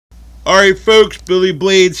Alright folks, Billy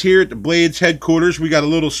Blades here at the Blades headquarters. We got a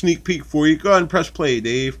little sneak peek for you. Go ahead and press play,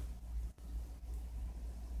 Dave.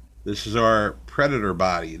 This is our Predator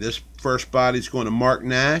body. This first body is going to Mark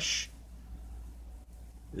Nash.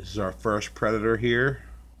 This is our first Predator here.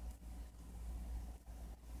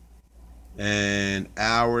 And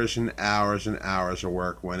hours and hours and hours of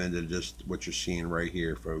work went into just what you're seeing right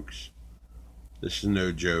here, folks. This is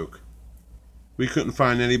no joke. We couldn't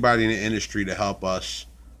find anybody in the industry to help us.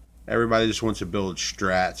 Everybody just wants to build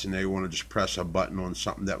strats, and they want to just press a button on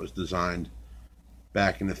something that was designed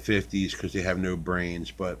back in the 50s because they have no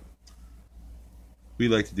brains. But we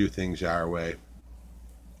like to do things our way.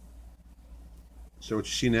 So what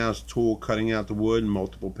you see now is a tool cutting out the wood in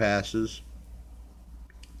multiple passes.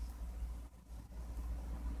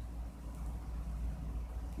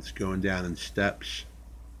 It's going down in steps.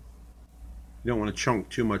 You don't want to chunk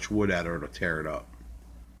too much wood out or it'll tear it up.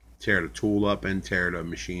 Tear the tool up and tear the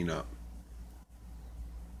machine up.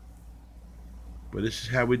 But this is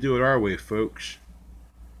how we do it our way, folks.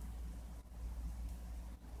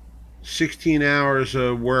 16 hours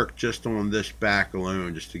of work just on this back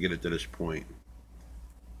alone just to get it to this point.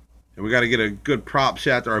 And we got to get a good props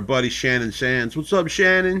out to our buddy Shannon Sands. What's up,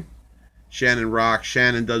 Shannon? Shannon rocks.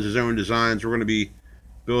 Shannon does his own designs. We're going to be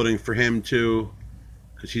building for him too,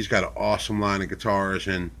 because he's got an awesome line of guitars,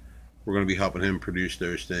 and we're going to be helping him produce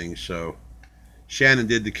those things. So Shannon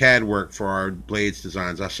did the CAD work for our Blades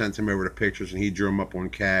designs. I sent him over the pictures and he drew them up on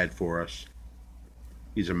CAD for us.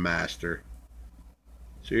 He's a master.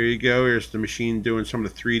 So here you go. Here's the machine doing some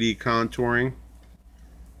of the 3D contouring.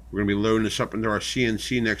 We're going to be loading this up into our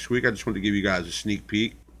CNC next week. I just wanted to give you guys a sneak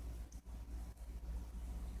peek.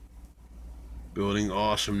 Building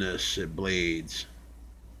awesomeness at Blades.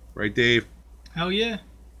 Right, Dave? Hell yeah.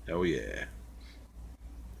 Hell yeah.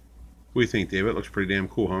 What do you think, Dave? It looks pretty damn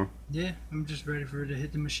cool, huh? Yeah, I'm just ready for it to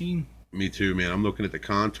hit the machine. Me too, man. I'm looking at the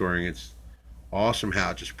contouring. It's awesome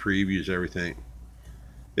how it just previews everything.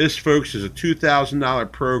 This, folks, is a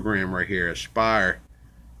 $2,000 program right here, Aspire.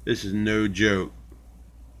 This is no joke.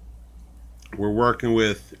 We're working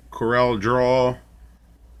with Corel Draw,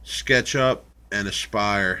 SketchUp, and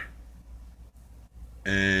Aspire.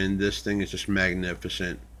 And this thing is just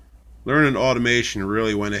magnificent. Learning automation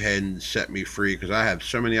really went ahead and set me free because I have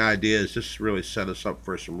so many ideas. This really set us up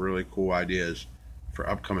for some really cool ideas for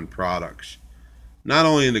upcoming products. Not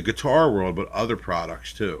only in the guitar world, but other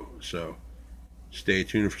products too. So stay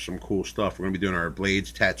tuned for some cool stuff. We're going to be doing our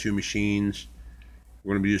Blades tattoo machines.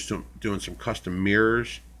 We're going to be doing some custom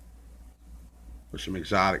mirrors with some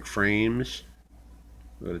exotic frames.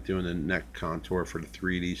 We're going to be doing the neck contour for the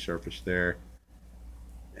 3D surface there.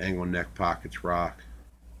 Angle neck pockets rock.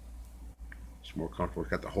 It's more comfortable.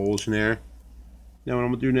 It's got the holes in there. Now what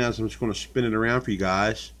I'm going to do now is I'm just going to spin it around for you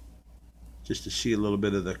guys just to see a little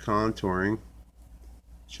bit of the contouring.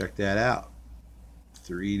 Check that out.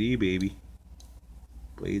 3D, baby.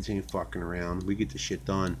 Blades ain't fucking around. We get the shit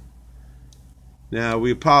done. Now,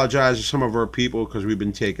 we apologize to some of our people because we've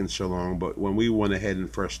been taking so long, but when we went ahead and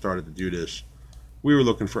first started to do this, we were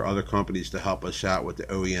looking for other companies to help us out with the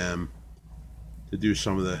OEM, to do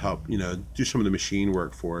some of the help, you know, do some of the machine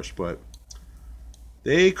work for us, but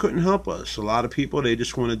they couldn't help us. A lot of people, they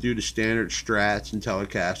just want to do the standard Strats and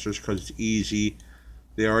Telecasters because it's easy.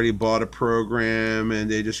 They already bought a program and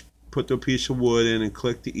they just put the piece of wood in and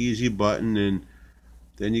click the easy button, and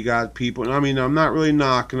then you got people, and I mean, I'm not really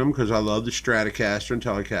knocking them because I love the Stratocaster and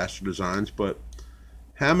Telecaster designs, but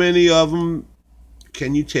how many of them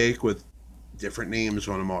can you take with different names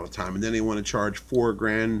on them all the time, and then they want to charge $4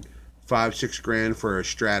 grand, $5, $6 grand for a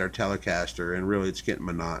Strat or Telecaster, and really it's getting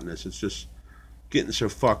monotonous. It's just getting so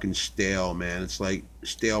fucking stale, man. It's like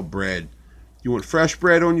stale bread. You want fresh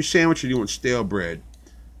bread on your sandwich, or do you want stale bread?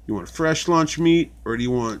 You want fresh lunch meat, or do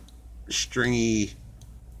you want stringy,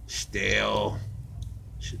 stale,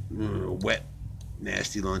 wet,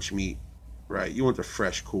 nasty lunch meat? Right? You want the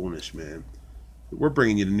fresh coolness, man. We're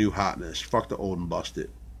bringing you the new hotness. Fuck the old and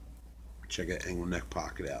busted. Check that angle neck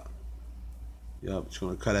pocket out. Yep, it's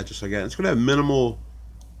going to cut out just like that. It's going to have minimal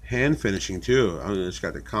hand finishing too. I mean, it's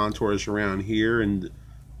got the contours around here and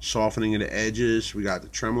softening of the edges. We got the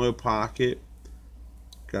tremolo pocket.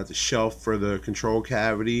 Got the shelf for the control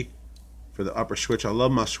cavity for the upper switch. I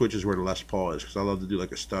love my switches where the Les Paul is because I love to do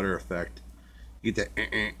like a stutter effect. You get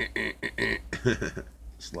that.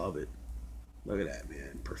 Just love it. Look at that,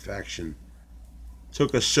 man. Perfection.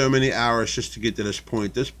 Took us so many hours just to get to this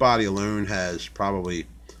point. This body alone has probably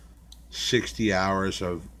 60 hours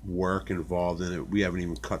of work involved in it. We haven't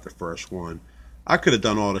even cut the first one. I could have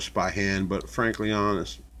done all this by hand, but frankly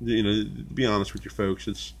honest, you know, to be honest with you folks,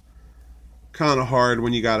 it's kind of hard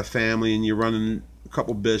when you got a family and you're running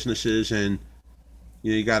couple businesses and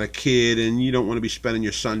you got a kid and you don't want to be spending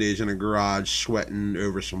your Sundays in a garage sweating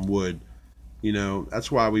over some wood.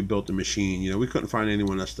 That's why we built the machine. We couldn't find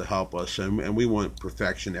anyone else to help us, and we want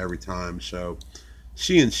perfection every time. So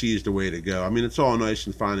CNC is the way to go. I mean, it's all nice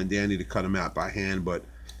and fine and dandy to cut them out by hand, but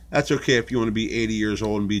that's okay if you want to be 80 years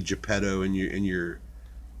old and be Geppetto in your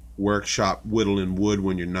workshop whittling wood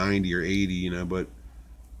when you're 90 or 80, but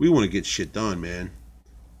we want to get shit done, man.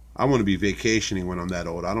 I want to be vacationing when I'm that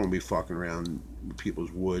old. I don't want to be fucking around with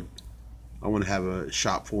people's wood. I want to have a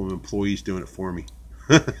shop full of employees doing it for me.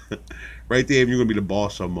 Right, Dave? You're going to be the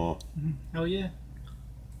boss of them all. Hell yeah.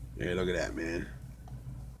 Yeah, look at that, man.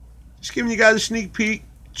 Just giving you guys a sneak peek,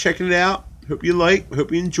 checking it out. Hope you like,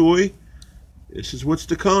 hope you enjoy. This is what's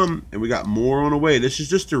to come, and we got more on the way. This is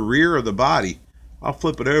just the rear of the body. I'll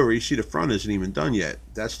flip it over. You see the front isn't even done yet.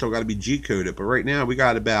 That's still got to be G-coded. But right now we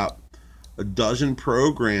got about a dozen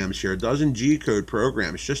programs here, a dozen G-code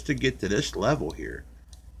programs just to get to this level here.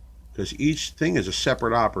 Because each thing is a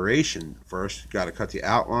separate operation. First, you got to cut the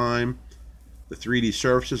outline, the 3D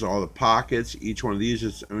surfaces, all the pockets. Each one of these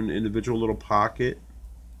is its own individual little pocket.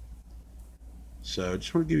 So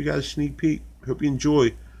just want to give you guys a sneak peek. Hope you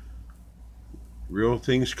enjoy. Real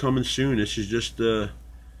things coming soon. This is just the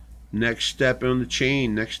next step on the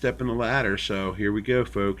chain, next step in the ladder. So here we go,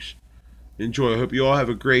 folks. Enjoy. I hope you all have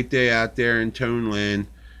a great day out there in Toneland.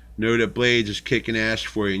 Know that Blades is kicking ass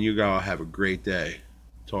for you, and you all have a great day.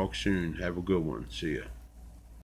 Talk soon. Have a good one. See ya.